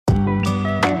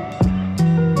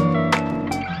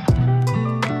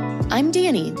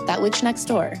Danny, that witch next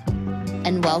door,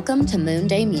 and welcome to Moon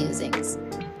Day Musings,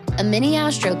 a mini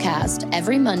astrocast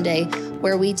every Monday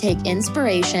where we take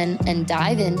inspiration and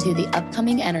dive into the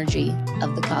upcoming energy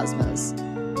of the cosmos.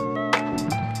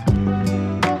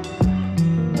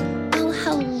 Oh,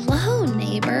 hello,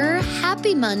 neighbor.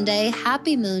 Happy Monday.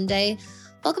 Happy Moon Day.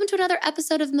 Welcome to another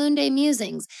episode of Moon Day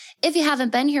Musings. If you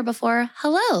haven't been here before,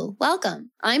 hello,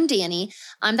 welcome. I'm Danny.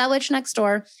 I'm that witch next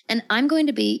door, and I'm going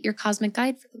to be your cosmic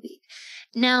guide for the week.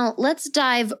 Now, let's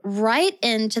dive right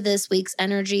into this week's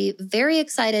energy. Very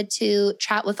excited to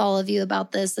chat with all of you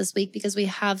about this week because we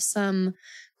have some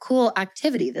cool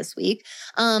activity this week.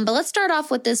 But let's start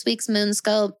off with this week's moon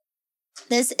scope.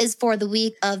 This is for the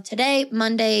week of today,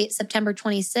 Monday, September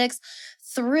 26th,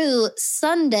 through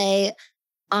Sunday,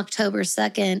 October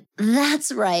 2nd.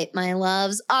 That's right, my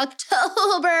loves.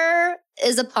 October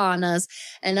is upon us.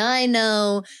 And I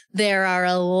know there are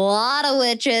a lot of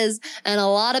witches and a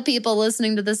lot of people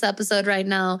listening to this episode right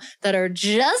now that are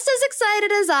just as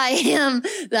excited as I am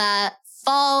that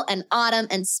fall and autumn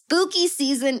and spooky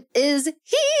season is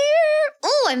here.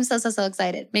 Oh, I'm so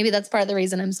excited. Maybe that's part of the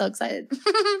reason I'm so excited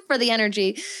for the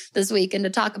energy this week and to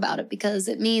talk about it, because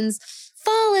it means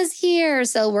fall is here.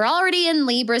 So we're already in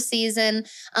Libra season.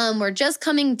 We're just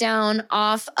coming down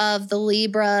off of the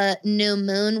Libra new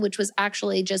moon, which was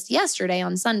actually just yesterday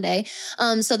on Sunday.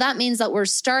 So that means that we're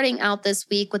starting out this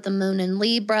week with the moon in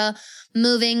Libra,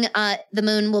 the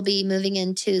moon will be moving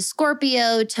into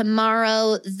Scorpio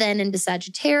tomorrow, then into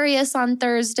Sagittarius on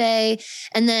Thursday.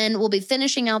 And then we'll be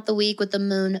finishing out the week with the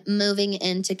moon moving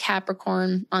into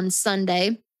Capricorn on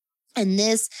Sunday. And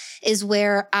this is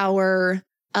where our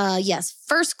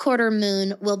first quarter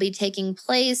moon will be taking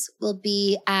place, will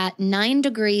be at 9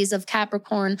 degrees of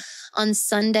Capricorn on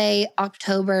Sunday,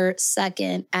 October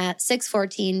 2nd at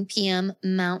 6:14 p.m.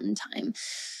 Mountain Time.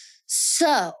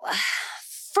 So,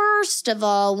 first of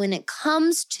all, when it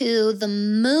comes to the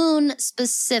moon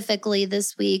specifically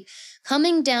this week,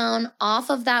 coming down off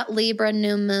of that Libra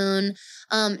new moon,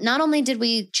 not only did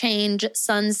we change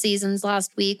sun seasons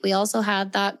last week, we also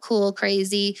had that cool,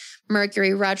 crazy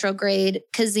Mercury retrograde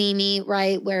cazimi,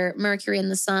 right, where Mercury and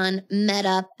the sun met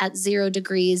up at 0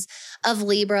 degrees of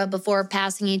Libra before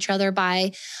passing each other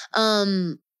by.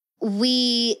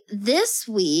 This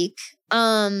week,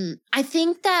 I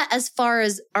think that as far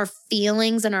as our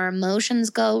feelings and our emotions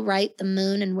go, right, the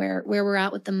moon and where we're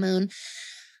at with the moon,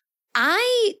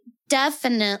 I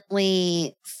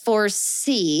definitely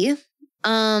foresee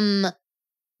a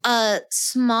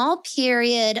small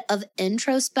period of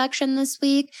introspection this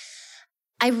week.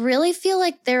 I really feel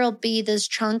like there'll be this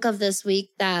chunk of this week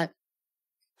that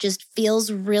just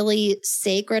feels really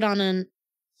sacred on a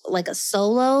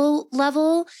solo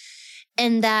level,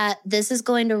 and that this is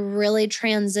going to really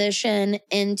transition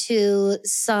into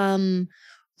some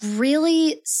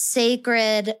really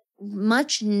sacred,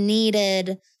 much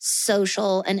needed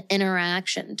social and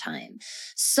interaction time.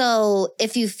 So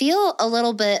if you feel a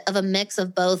little bit of a mix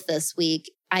of both this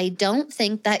week, I don't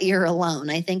think that you're alone.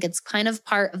 I think it's kind of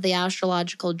part of the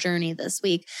astrological journey this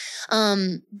week.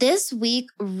 This week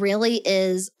really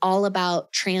is all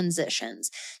about transitions.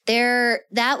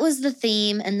 That was the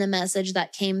theme and the message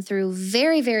that came through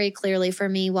very, very clearly for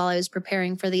me while I was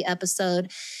preparing for the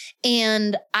episode.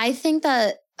 And I think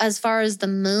that as far as the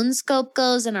moon scope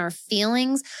goes and our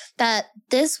feelings, that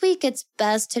this week it's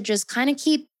best to just kind of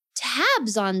keep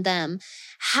tabs on them.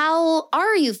 How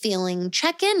are you feeling?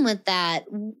 Check in with that.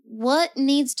 What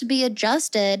needs to be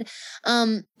adjusted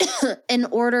in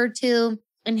order to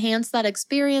enhance that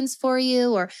experience for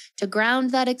you or to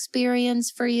ground that experience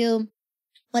for you?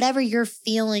 Whatever your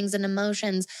feelings and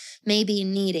emotions may be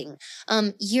needing.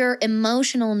 Your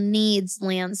emotional needs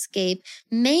landscape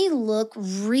may look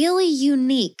really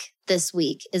unique this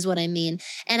week, is what I mean.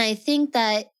 And I think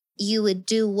that you would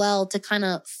do well to kind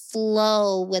of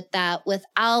flow with that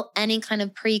without any kind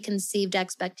of preconceived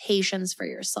expectations for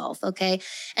yourself, okay?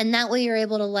 And that way you're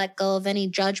able to let go of any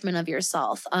judgment of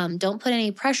yourself. Don't put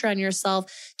any pressure on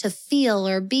yourself to feel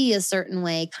or be a certain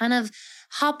way. Kind of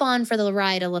hop on for the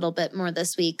ride a little bit more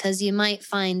this week, because you might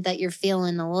find that you're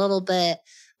feeling a little bit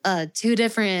two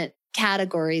different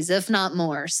categories, if not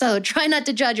more. So try not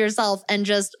to judge yourself and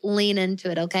just lean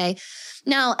into it, okay?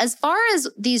 Now, as far as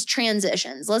these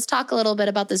transitions, let's talk a little bit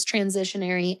about this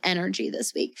transitionary energy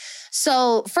this week.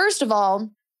 So first of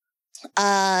all,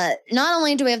 not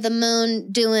only do we have the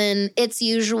moon doing its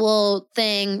usual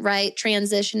thing, right?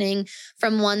 Transitioning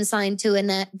from one sign to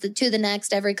the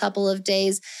next every couple of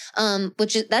days,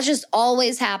 that's just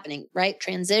always happening, right?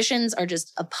 Transitions are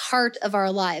just a part of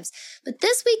our lives. But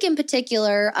this week in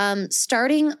particular,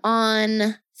 starting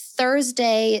on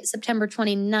Thursday, September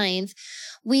 29th,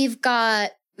 we've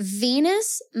got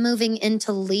Venus moving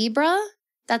into Libra.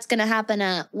 That's going to happen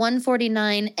at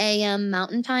 1:49 a.m.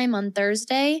 Mountain Time on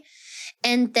Thursday.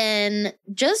 And then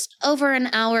just over an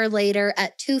hour later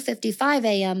at 2:55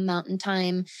 a.m. Mountain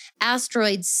Time,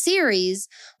 asteroid Ceres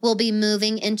will be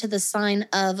moving into the sign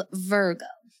of Virgo.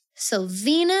 So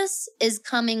Venus is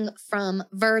coming from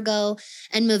Virgo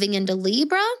and moving into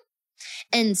Libra,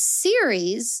 and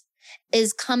Ceres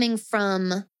is coming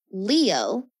from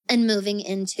Leo and moving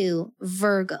into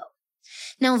Virgo.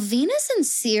 Now, Venus and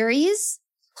Ceres,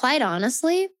 quite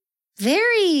honestly,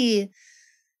 very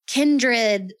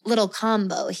kindred little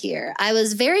combo here. I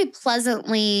was very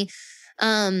pleasantly,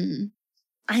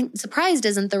 I'm surprised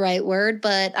isn't the right word,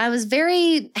 but I was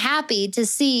very happy to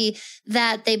see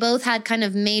that they both had kind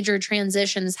of major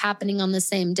transitions happening on the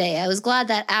same day. I was glad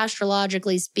that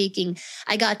astrologically speaking,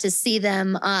 I got to see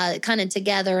them kind of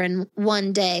together in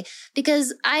one day,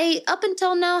 because I, up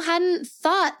until now, hadn't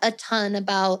thought a ton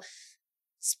about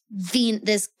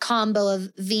this combo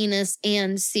of Venus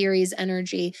and Ceres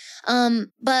energy.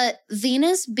 But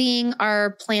Venus being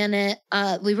our planet,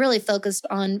 we really focused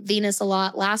on Venus a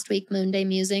lot last week, Moon Day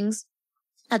Musings.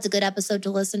 That's a good episode to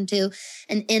listen to.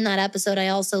 And in that episode, I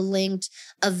also linked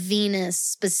a Venus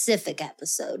specific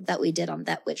episode that we did on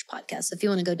That Witch podcast. So if you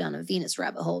want to go down a Venus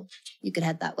rabbit hole, you could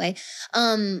head that way.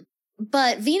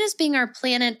 But Venus being our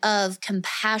planet of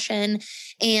compassion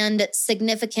and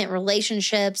significant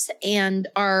relationships and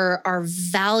our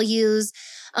values,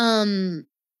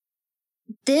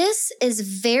 this is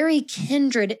very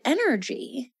kindred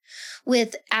energy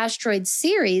with asteroid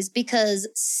Ceres, because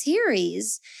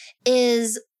Ceres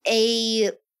is a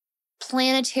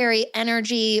planetary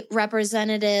energy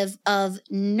representative of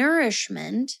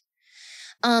nourishment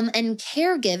and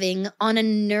caregiving on a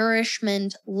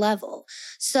nourishment level.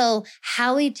 So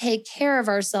how we take care of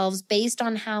ourselves based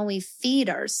on how we feed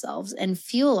ourselves and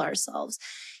fuel ourselves.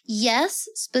 Yes,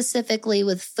 specifically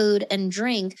with food and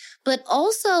drink, but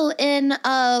also in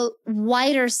a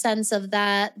wider sense of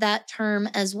that term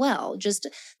as well, just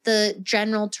the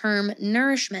general term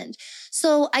nourishment.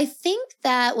 So I think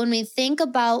that when we think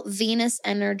about Venus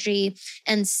energy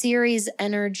and Ceres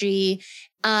energy,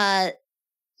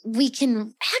 we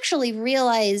can actually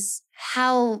realize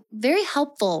how very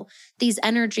helpful these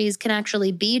energies can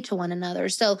actually be to one another.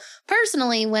 So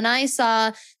personally, when I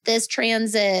saw this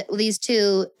transit, these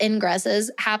two ingresses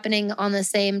happening on the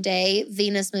same day,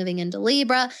 Venus moving into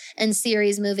Libra and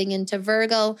Ceres moving into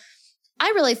Virgo, I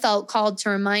really felt called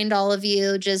to remind all of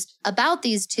you just about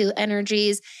these two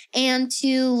energies and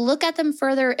to look at them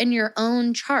further in your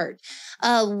own chart.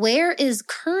 Where is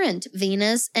current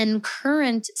Venus and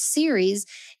current Ceres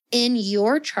in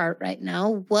your chart right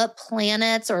now? What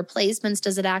planets or placements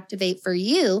does it activate for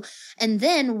you? And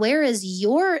then where is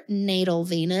your natal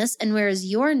Venus and where is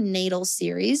your natal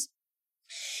Ceres?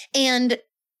 And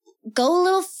go a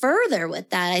little further with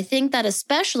that. I think that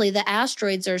especially the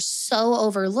asteroids are so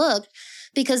overlooked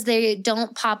because they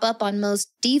don't pop up on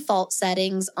most default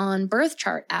settings on birth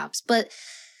chart apps. But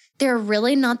they're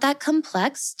really not that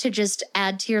complex to just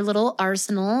add to your little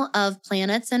arsenal of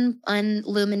planets and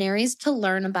luminaries to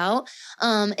learn about.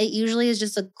 It usually is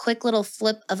just a quick little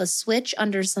flip of a switch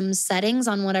under some settings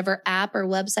on whatever app or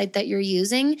website that you're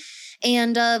using,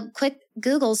 and a quick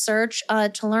Google search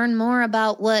to learn more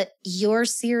about what your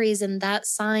Ceres in that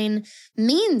sign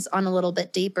means on a little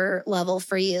bit deeper level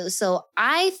for you. So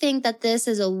I think that this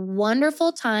is a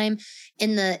wonderful time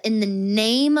in the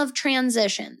name of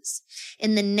transitions,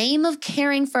 in the name of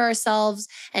caring for ourselves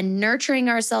and nurturing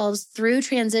ourselves through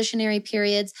transitionary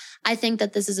periods. I think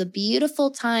that this is a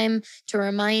beautiful time to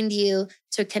remind you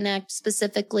to connect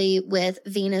specifically with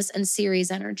Venus and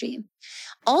Ceres energy.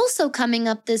 Also coming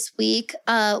up this week,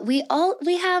 we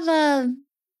have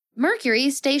Mercury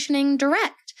stationing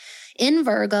direct in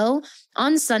Virgo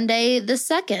on Sunday the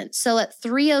 2nd. So at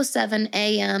 3:07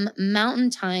 a.m.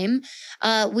 Mountain Time,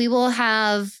 we will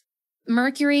have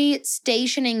Mercury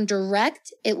stationing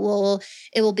direct. It will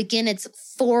begin its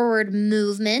forward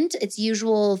movement, its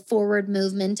usual forward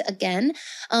movement again,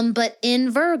 but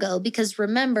in Virgo, because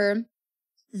remember,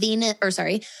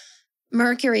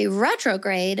 Mercury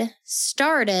retrograde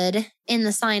started in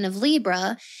the sign of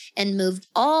Libra and moved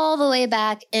all the way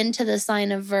back into the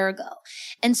sign of Virgo.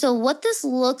 And so what this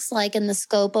looks like in the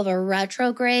scope of a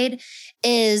retrograde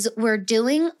is we're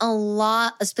doing a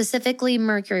lot, specifically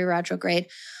Mercury retrograde,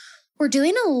 we're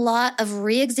doing a lot of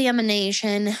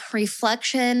re-examination,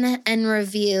 reflection, and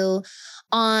review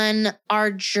on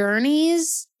our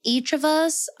journeys, each of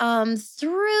us,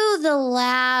 through the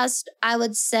last, I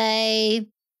would say,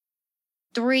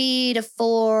 3 to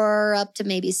 4 up to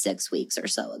maybe 6 weeks or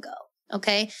so ago.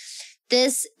 Okay.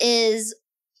 This is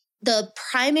the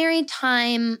primary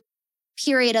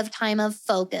period of time of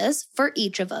focus for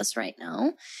each of us right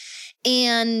now.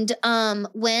 And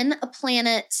when a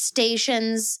planet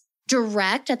stations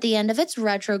direct at the end of its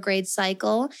retrograde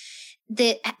cycle,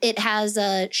 it has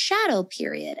a shadow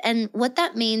period. And what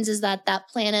that means is that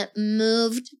planet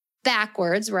moved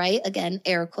backwards, right? Again,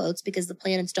 air quotes, because the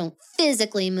planets don't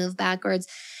physically move backwards.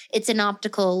 It's an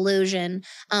optical illusion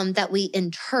that we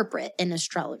interpret in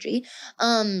astrology.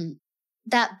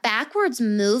 That backwards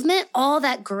movement, all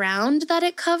that ground that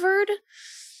it covered,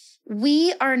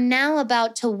 we are now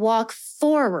about to walk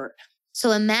forward. So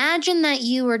imagine that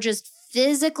you were just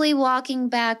physically walking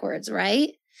backwards,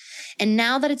 right? And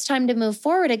now that it's time to move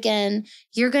forward again,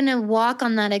 you're going to walk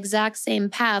on that exact same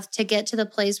path to get to the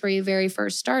place where you very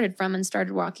first started from and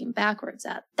started walking backwards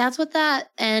at. That's what that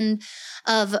end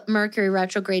of Mercury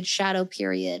retrograde shadow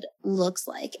period looks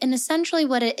like. And essentially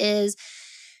what it is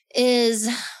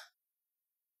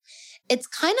it's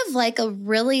kind of like a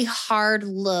really hard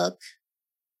look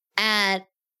at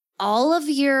all of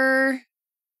your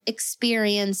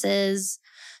experiences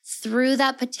through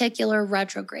that particular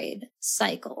retrograde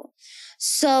cycle.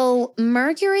 So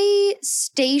Mercury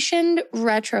stationed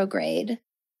retrograde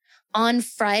on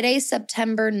Friday,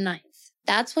 September 9th.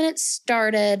 That's when it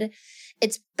started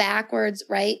its backwards,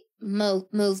 right?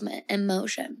 Movement and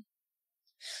motion.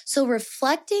 So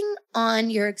reflecting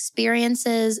on your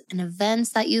experiences and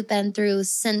events that you've been through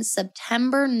since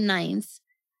September 9th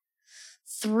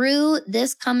through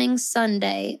this coming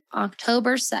Sunday,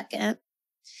 October 2nd,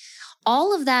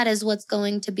 all of that is what's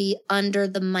going to be under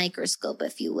the microscope,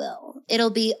 if you will. It'll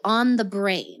be on the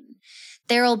brain.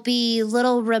 There'll be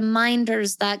little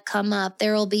reminders that come up.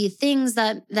 There'll be things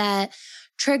that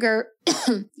trigger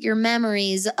your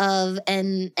memories of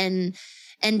and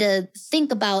to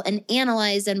think about and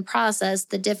analyze and process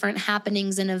the different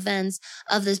happenings and events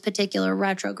of this particular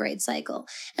retrograde cycle.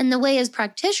 And the way as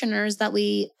practitioners that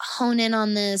we hone in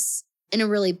on this in a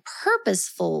really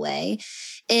purposeful way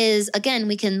is, again,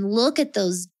 we can look at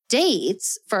those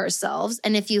dates for ourselves.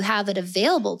 And if you have it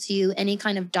available to you, any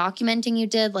kind of documenting you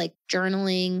did, like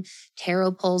journaling,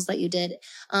 tarot pulls that you did,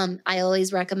 I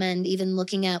always recommend even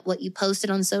looking at what you posted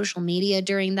on social media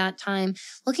during that time,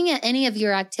 looking at any of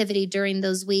your activity during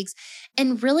those weeks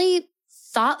and really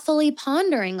thoughtfully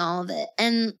pondering all of it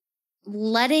and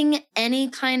letting any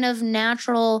kind of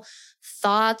natural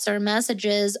thoughts or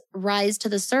messages rise to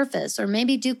the surface, or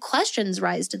maybe do questions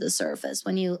rise to the surface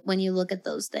when you look at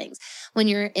those things, when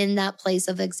you're in that place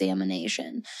of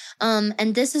examination.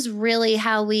 And this is really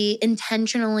how we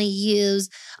intentionally use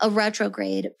a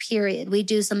retrograde period. We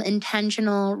do some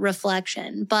intentional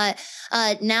reflection. But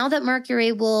now that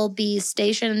Mercury will be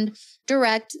stationed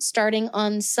direct starting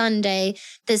on Sunday,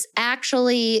 this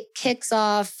actually kicks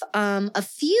off a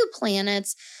few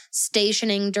planets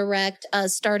stationing direct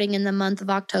starting in the month of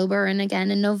October and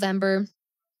again in November.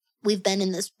 We've been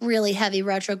in this really heavy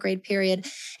retrograde period,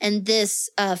 and this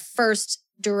first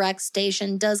direct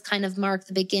station does kind of mark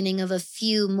the beginning of a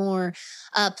few more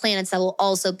planets that will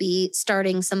also be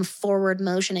starting some forward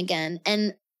motion again.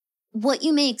 And what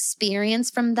you may experience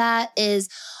from that is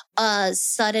a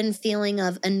sudden feeling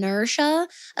of inertia,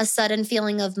 a sudden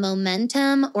feeling of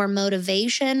momentum or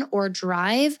motivation or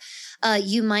drive.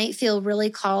 You might feel really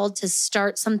called to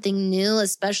start something new,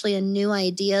 especially a new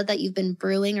idea that you've been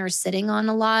brewing or sitting on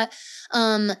a lot.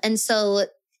 And so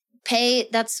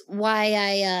that's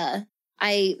why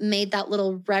I made that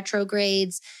little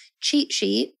retrogrades cheat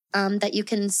sheet that you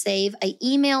can save. I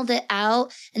emailed it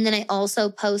out and then I also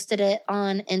posted it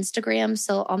on Instagram.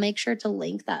 So I'll make sure to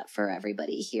link that for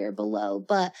everybody here below.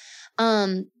 But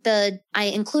I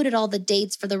included all the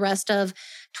dates for the rest of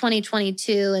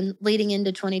 2022 and leading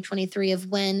into 2023 of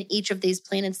when each of these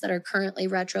planets that are currently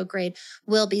retrograde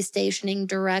will be stationing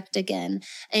direct again.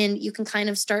 And you can kind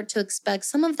of start to expect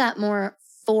some of that more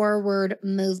forward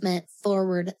movement,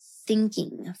 forward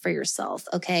thinking for yourself.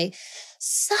 Okay.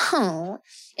 So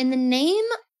in the name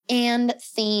and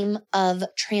theme of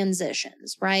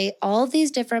transitions, right? All of these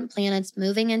different planets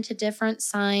moving into different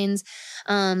signs,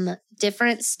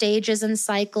 different stages and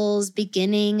cycles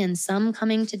beginning and some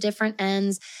coming to different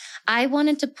ends. I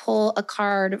wanted to pull a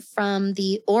card from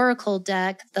the Oracle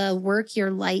deck, the Work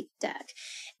Your Light deck.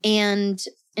 And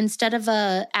instead of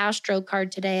a astro card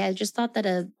today, I just thought that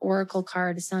an oracle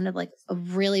card sounded like a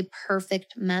really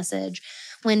perfect message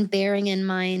when bearing in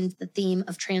mind the theme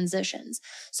of transitions.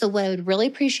 So what I would really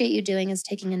appreciate you doing is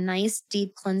taking a nice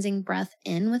deep cleansing breath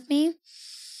in with me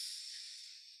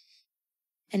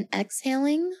and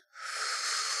exhaling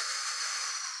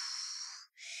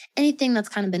anything that's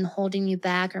kind of been holding you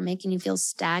back or making you feel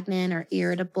stagnant or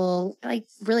irritable, like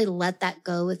really let that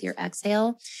go with your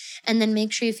exhale. And then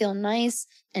make sure you feel nice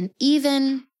and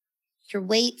even. Your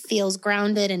weight feels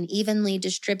grounded and evenly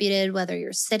distributed, whether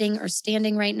you're sitting or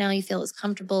standing right now, you feel as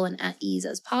comfortable and at ease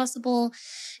as possible.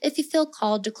 If you feel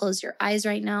called to close your eyes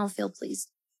right now, please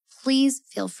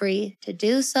feel free to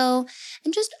do so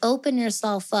and just open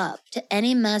yourself up to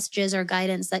any messages or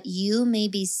guidance that you may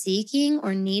be seeking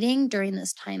or needing during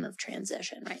this time of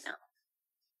transition right now.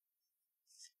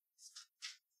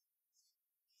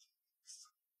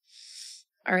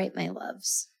 All right, my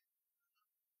loves.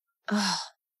 Oh,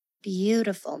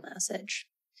 beautiful message.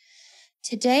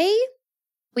 Today,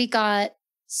 we got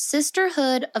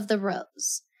Sisterhood of the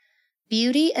Rose,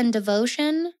 Beauty and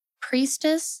Devotion,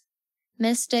 Priestess,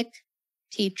 Mystic,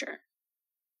 Teacher.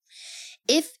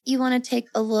 If you want to take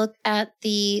a look at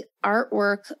the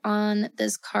artwork on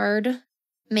this card,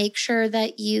 make sure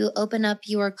that you open up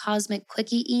your Cosmic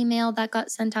Quickie email that got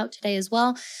sent out today as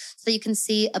well, so you can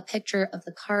see a picture of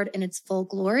the card in its full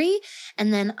glory.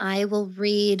 And then I will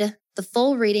read the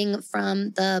full reading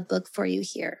from the book for you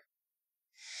here.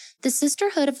 The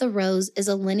Sisterhood of the Rose is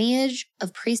a lineage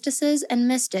of priestesses and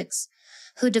mystics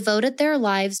who devoted their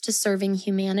lives to serving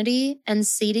humanity and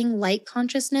seeding light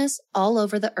consciousness all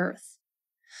over the earth.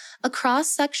 A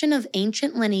cross-section of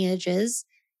ancient lineages,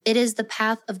 it is the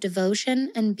path of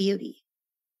devotion and beauty.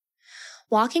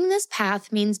 Walking this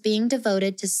path means being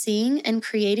devoted to seeing and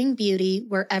creating beauty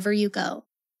wherever you go.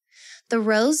 The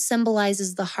rose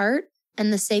symbolizes the heart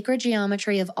and the sacred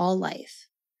geometry of all life.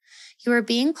 You are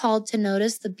being called to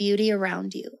notice the beauty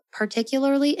around you,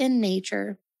 particularly in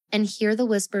nature, and hear the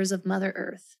whispers of Mother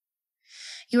Earth.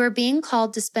 You are being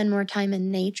called to spend more time in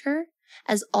nature,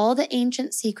 as all the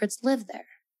ancient secrets live there.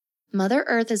 Mother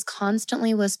Earth is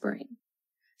constantly whispering.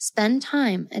 Spend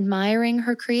time admiring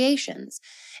her creations,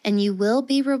 and you will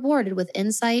be rewarded with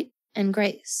insight and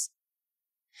grace.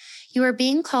 You are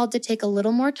being called to take a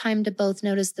little more time to both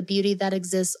notice the beauty that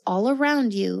exists all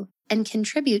around you and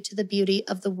contribute to the beauty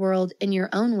of the world in your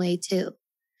own way too.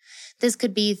 This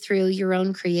could be through your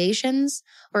own creations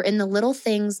or in the little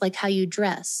things like how you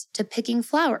dress to picking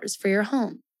flowers for your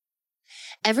home.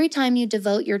 Every time you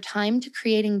devote your time to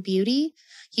creating beauty,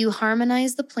 you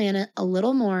harmonize the planet a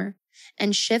little more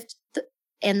and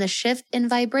the shift in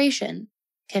vibration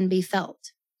can be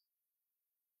felt.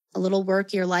 A little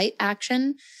work your light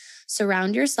action,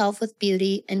 surround yourself with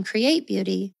beauty and create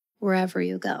beauty wherever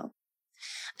you go.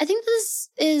 I think this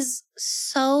is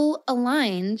so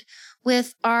aligned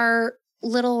with our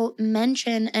little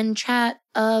mention and chat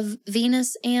of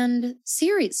Venus and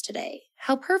Ceres today.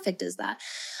 How perfect is that?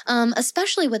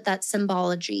 Especially with that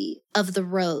symbology of the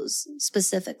rose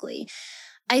specifically.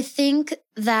 I think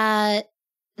that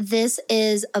this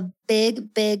is a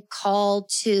big, big call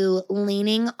to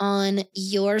leaning on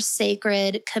your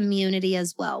sacred community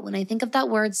as well. When I think of that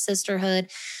word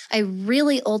sisterhood, I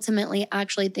really ultimately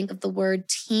actually think of the word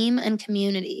team and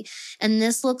community. And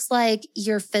this looks like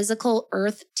your physical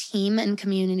earth team and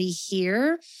community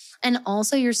here, and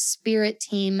also your spirit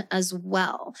team as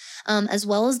well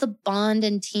as the bond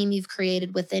and team you've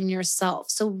created within yourself.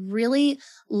 So really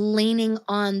leaning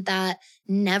on that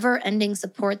never-ending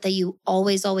support that you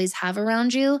always have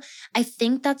around you. I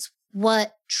think that's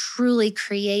what truly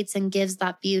creates and gives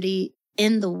that beauty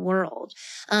in the world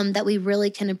that we really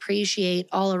can appreciate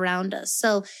all around us.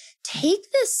 So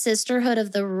take this Sisterhood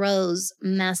of the Rose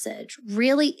message,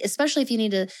 really, especially if you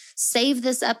need to save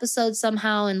this episode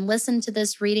somehow and listen to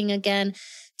this reading again,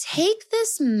 take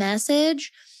this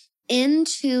message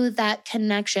into that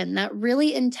connection, that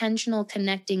really intentional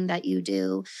connecting that you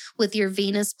do with your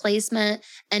Venus placement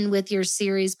and with your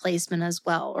Ceres placement as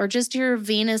well, or just your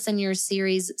Venus and your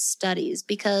Ceres studies,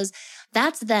 because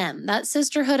that's them. That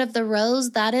Sisterhood of the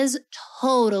Rose, that is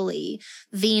totally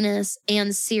Venus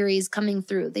and Ceres coming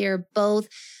through. They are both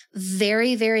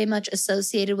very, very much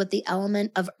associated with the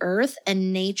element of earth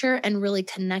and nature and really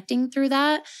connecting through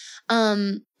that.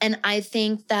 And I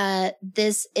think that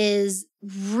this is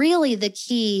really the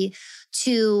key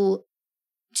to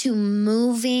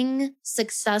moving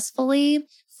successfully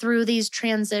through these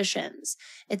transitions.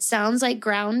 It sounds like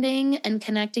grounding and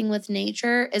connecting with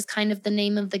nature is kind of the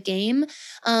name of the game,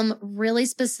 really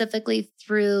specifically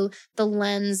through the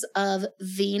lens of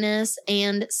Venus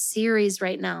and Ceres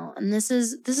right now. And this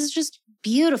is just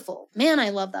beautiful. Man, I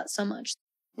love that so much.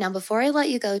 Now, before I let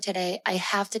you go today, I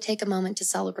have to take a moment to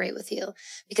celebrate with you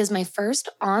because my first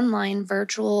online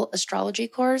virtual astrology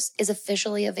course is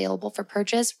officially available for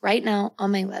purchase right now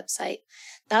on my website.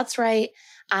 That's right.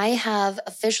 I have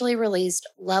officially released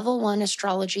Level 1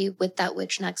 Astrology with That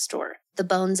Witch Next Door, The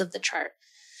Bones of the Chart.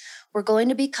 We're going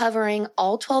to be covering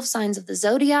all 12 signs of the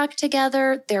zodiac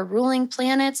together, their ruling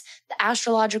planets, the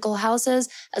astrological houses,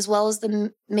 as well as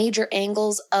the major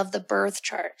angles of the birth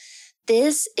chart.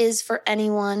 This is for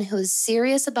anyone who is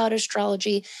serious about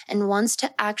astrology and wants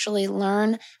to actually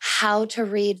learn how to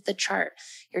read the chart.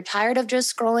 You're tired of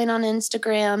just scrolling on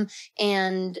Instagram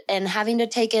and having to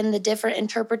take in the different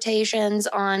interpretations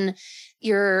on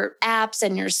your apps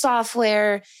and your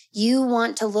software. You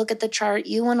want to look at the chart.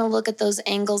 You want to look at those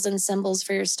angles and symbols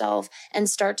for yourself and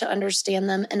start to understand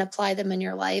them and apply them in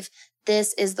your life.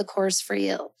 This is the course for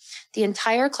you. The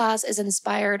entire class is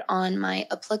inspired on my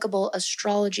applicable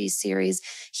astrology series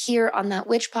here on That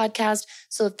Witch podcast.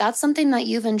 So if that's something that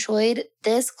you've enjoyed,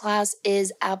 this class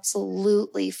is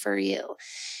absolutely for you.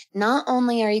 Not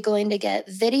only are you going to get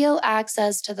video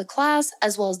access to the class,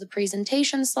 as well as the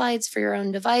presentation slides for your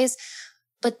own device,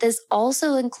 but this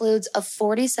also includes a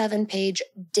 47-page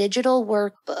digital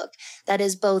workbook that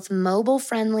is both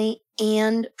mobile-friendly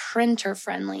and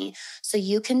printer-friendly. So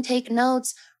you can take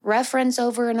notes, reference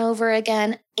over and over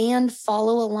again, and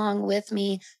follow along with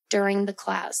me during the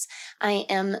class. I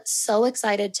am so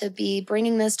excited to be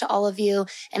bringing this to all of you,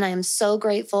 and I am so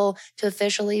grateful to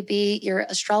officially be your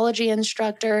astrology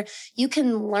instructor. You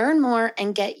can learn more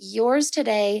and get yours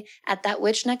today at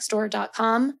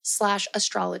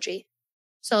thatwitchnextdoor.com/astrology.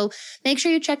 So make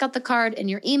sure you check out the card in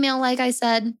your email, like I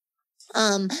said.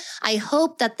 I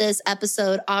hope that this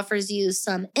episode offers you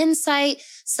some insight,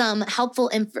 some helpful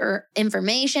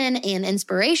information and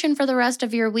inspiration for the rest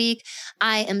of your week.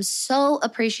 I am so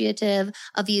appreciative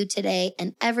of you today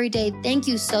and every day. Thank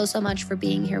you so much for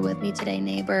being here with me today,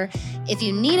 neighbor. If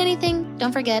you need anything,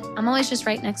 don't forget, I'm always just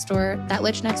right next door,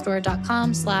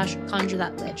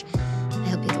 thatwitchnextdoor.com/conjurethatwitch. I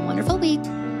hope you have a wonderful week.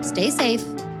 Stay safe,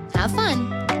 have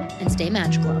fun, and stay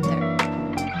magical out there.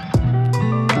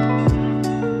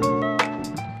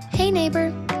 Hey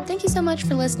neighbor, thank you so much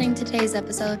for listening to today's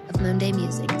episode of Moonday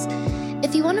Musings.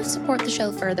 If you want to support the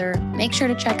show further, make sure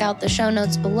to check out the show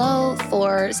notes below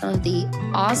for some of the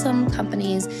awesome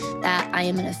companies that I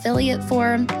am an affiliate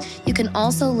for. You can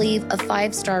also leave a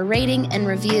 5-star rating and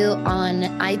review on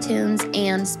iTunes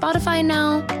and Spotify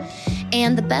now.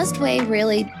 And the best way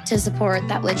really to support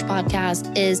That Witch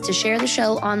podcast is to share the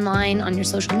show online on your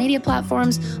social media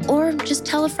platforms or just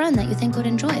tell a friend that you think would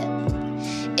enjoy it.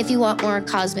 If you want more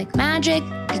cosmic magic,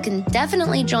 you can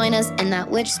definitely join us in That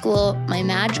Witch School, my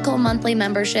magical monthly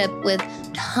membership with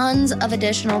tons of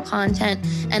additional content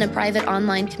and a private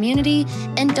online community.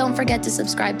 And don't forget to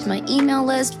subscribe to my email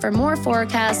list for more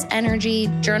forecasts, energy,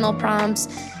 journal prompts,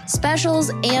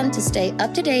 specials, and to stay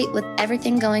up to date with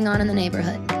everything going on in the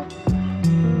neighborhood.